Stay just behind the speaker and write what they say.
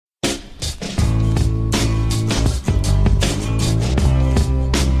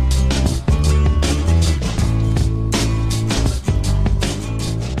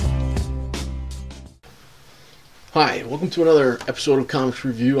Hi, welcome to another episode of Comics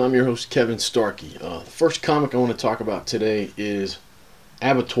Review. I'm your host, Kevin Starkey. The first comic I want to talk about today is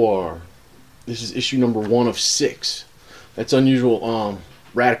Abattoir. This is issue number 1 of 6. That's unusual.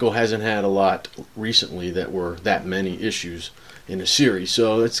 Radical hasn't had a lot recently that were that many issues in a series,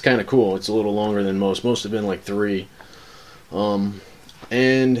 so that's kind of cool. It's a little longer than most. Most have been like 3. And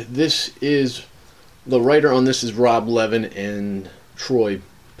this is, the writer on this is Rob Levin and Troy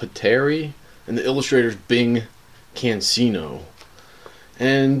Pateri, and the illustrator's Bing Cancino.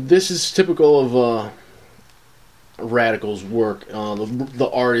 And this is typical of Radical's work. The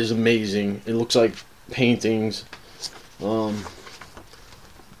art is amazing. It looks like paintings. This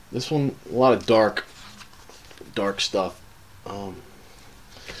one, a lot of dark stuff.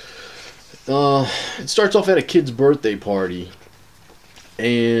 It starts off at a kid's birthday party,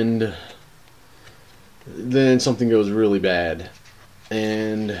 and then something goes really bad,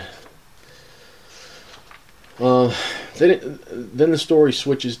 and then the story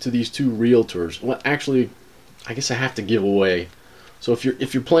switches to these two realtors. Well, actually, I guess I have to give away. So if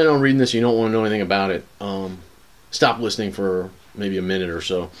you're planning on reading this, and you don't want to know anything about it, stop listening for maybe a minute or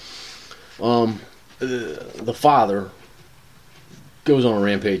so. The father goes on a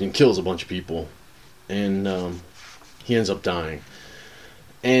rampage and kills a bunch of people, and he ends up dying.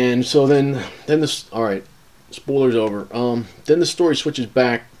 And so then this, all right, spoilers over. Then the story switches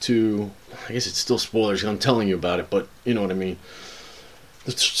back to, I guess it's still spoilers, I'm telling you about it, but you know what I mean.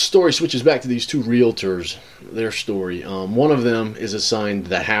 The story switches back to these two realtors, their story. One of them is assigned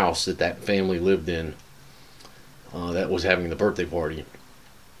the house that family lived in that was having the birthday party.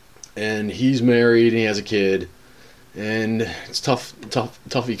 And he's married, and he has a kid, and it's tough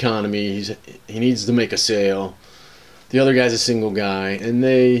economy. He needs to make a sale. The other guy's a single guy, and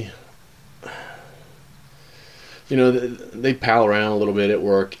they pal around a little bit at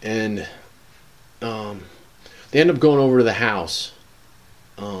work, and they end up going over to the house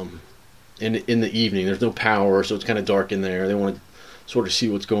in the evening. There's no power, so it's kind of dark in there. They want to sort of see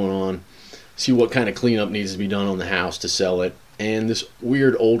what's going on, see what kind of cleanup needs to be done on the house to sell it. And this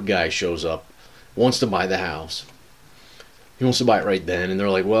weird old guy shows up, wants to buy the house. He wants to buy it right then, and they're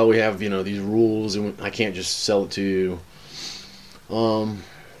like, well, we have these rules, and I can't just sell it to you.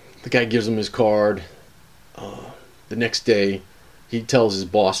 The guy gives him his card. The next day, he tells his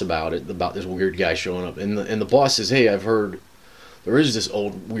boss about this weird guy showing up, and the boss says, hey, I've heard there is this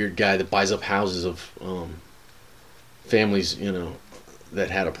old weird guy that buys up houses of families,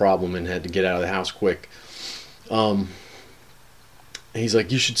 that had a problem and had to get out of the house quick. He's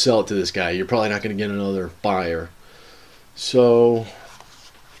like, you should sell it to this guy. You're probably not going to get another buyer. So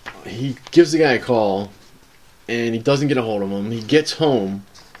he gives the guy a call, and he doesn't get a hold of him. He gets home,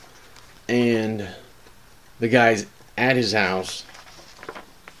 and the guy's at his house,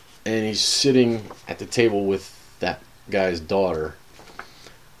 and he's sitting at the table with that guy's daughter.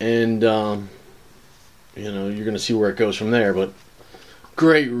 And you're going to see where it goes from there. But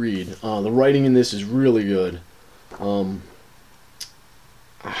great read. The writing in this is really good. I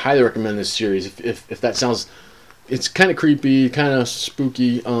highly recommend this series. If that sounds, it's kind of creepy, kind of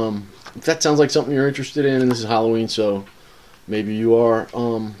spooky. If that sounds like something you're interested in, and this is Halloween, so maybe you are,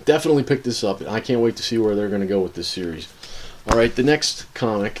 definitely pick this up. I can't wait to see where they're going to go with this series. Alright, the next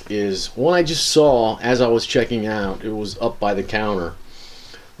comic is one I just saw as I was checking out. It was up by the counter.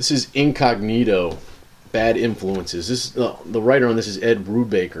 This is Incognito, Bad Influences. The writer on this is Ed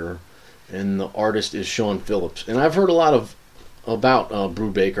Brubaker, and the artist is Sean Phillips. And I've heard a lot about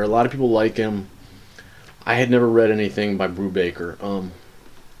Brubaker. A lot of people like him. I had never read anything by Brubaker.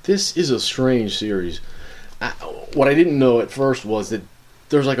 This is a strange series. What I didn't know at first was that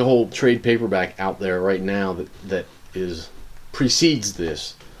there's like a whole trade paperback out there right now that precedes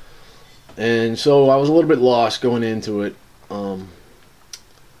this, and so I was a little bit lost going into it.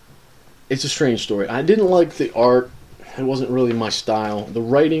 It's a strange story. I didn't like the art. It wasn't really my style. The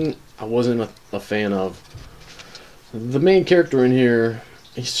writing, I wasn't a fan of. The main character in here,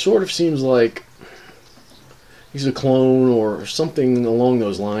 he sort of seems like he's a clone or something along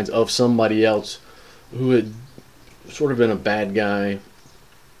those lines of somebody else who had sort of been a bad guy.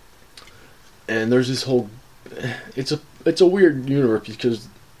 And there's this whole, it's a weird universe because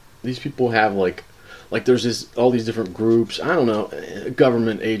these people have like there's all these different groups. I don't know,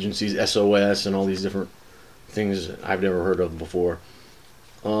 government agencies, SOS, and all these different things I've never heard of before.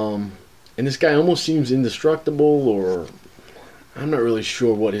 And this guy almost seems indestructible, or I'm not really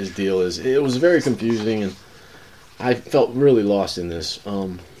sure what his deal is. It was very confusing, and I felt really lost in this.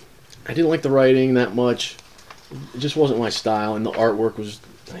 I didn't like the writing that much. It just wasn't my style, and the artwork was,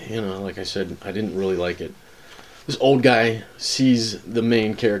 like I said, I didn't really like it. This old guy sees the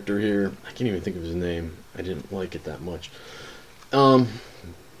main character here. I can't even think of his name. I didn't like it that much.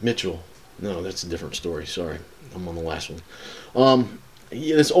 Mitchell. No, that's a different story. Sorry, I'm on the last one.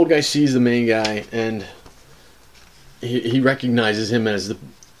 Yeah, this old guy sees the main guy, and he recognizes him as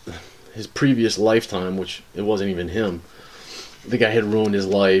his previous lifetime, which it wasn't even him. The guy had ruined his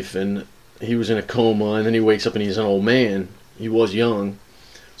life, and he was in a coma, and then he wakes up and he's an old man. He was young,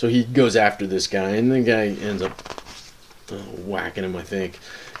 so he goes after this guy, and the guy ends up whacking him, I think.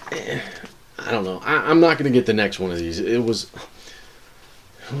 I don't know. I'm not going to get the next one of these. It was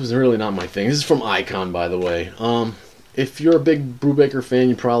really not my thing. This is from Icon, by the way. If you're a big Brubaker fan,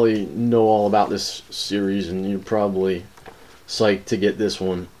 you probably know all about this series, and you're probably psyched to get this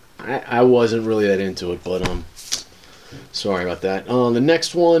one. I wasn't really that into it, but sorry about that. The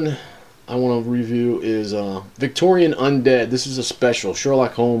next one I want to review is Victorian Undead. This is a special,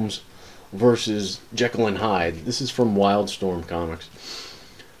 Sherlock Holmes versus Jekyll and Hyde. This is from Wildstorm Comics.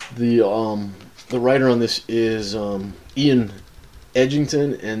 The writer on this is Ian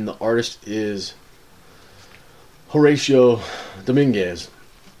Edgington, and the artist is Horatio Dominguez.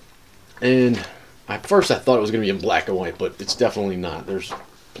 And at first I thought it was going to be in black and white, but it's definitely not. There's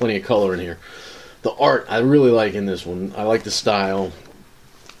plenty of color in here. The art I really like in this one. I like the style.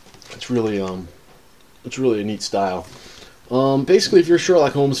 It's really a neat style. Basically, if you're a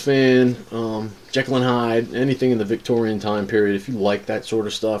Sherlock Holmes fan, Jekyll and Hyde, anything in the Victorian time period, if you like that sort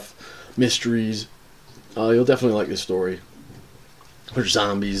of stuff, mysteries, you'll definitely like this story. There's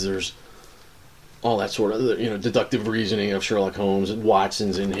zombies, there's all that sort of, deductive reasoning of Sherlock Holmes, and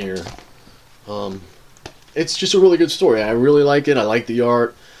Watson's in here. It's just a really good story. I really like it. I like the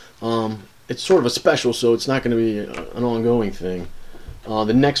art. It's sort of a special, so it's not going to be an ongoing thing.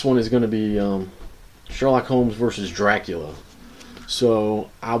 The next one is going to be Sherlock Holmes versus Dracula. So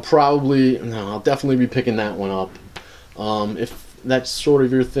I'll definitely be picking that one up. If that's sort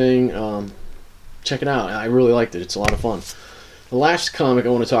of your thing, check it out. I really liked it. It's a lot of fun. The last comic I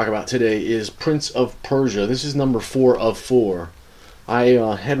want to talk about today is Prince of Persia. This is number 4 of 4. I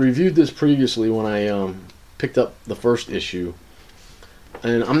had reviewed this previously when I picked up the first issue.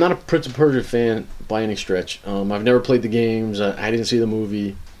 And I'm not a Prince of Persia fan by any stretch. I've never played the games. I didn't see the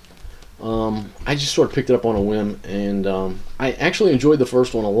movie. I just sort of picked it up on a whim, and I actually enjoyed the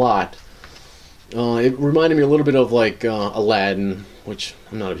first one a lot. It reminded me a little bit of like Aladdin, which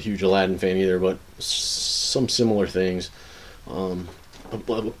I'm not a huge Aladdin fan either, but some similar things.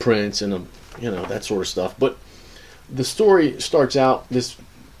 A prince and that sort of stuff. But the story starts out, this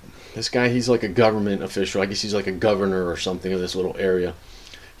guy, he's like a government official. I guess he's like a governor or something of this little area.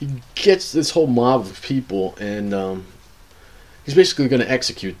 He gets this whole mob of people, and he's basically going to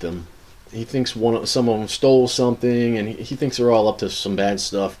execute them. He thinks some of them stole something, and he thinks they're all up to some bad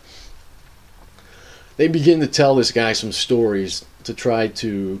stuff. They begin to tell this guy some stories to try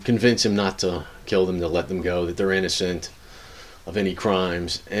to convince him not to kill them, to let them go, that they're innocent of any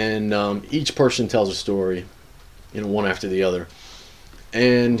crimes. And each person tells a story, one after the other.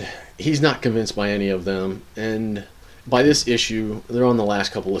 And he's not convinced by any of them. And by this issue, they're on the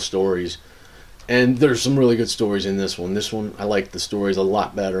last couple of stories. And there's some really good stories in this one. This one, I like the stories a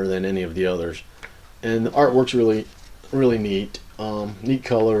lot better than any of the others. And the artwork's really, really neat. Neat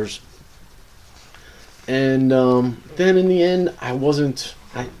colors. And then in the end, I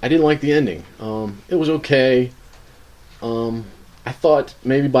didn't like the ending. It was okay. I thought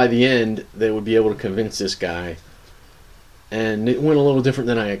maybe by the end they would be able to convince this guy, and it went a little different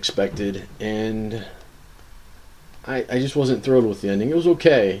than I expected, and I just wasn't thrilled with the ending. It was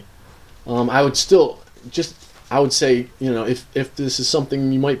okay. I would say, if this is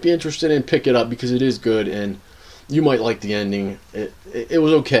something you might be interested in, pick it up, because it is good, and you might like the ending. It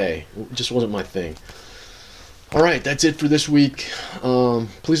was okay. It just wasn't my thing. Alright, that's it for this week.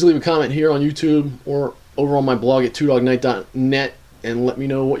 Please leave a comment here on YouTube or over on my blog at twodognight.net and let me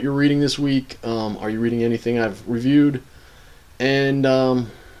know what you're reading this week. Are you reading anything I've reviewed? And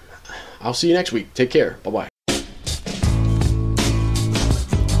I'll see you next week. Take care. Bye-bye.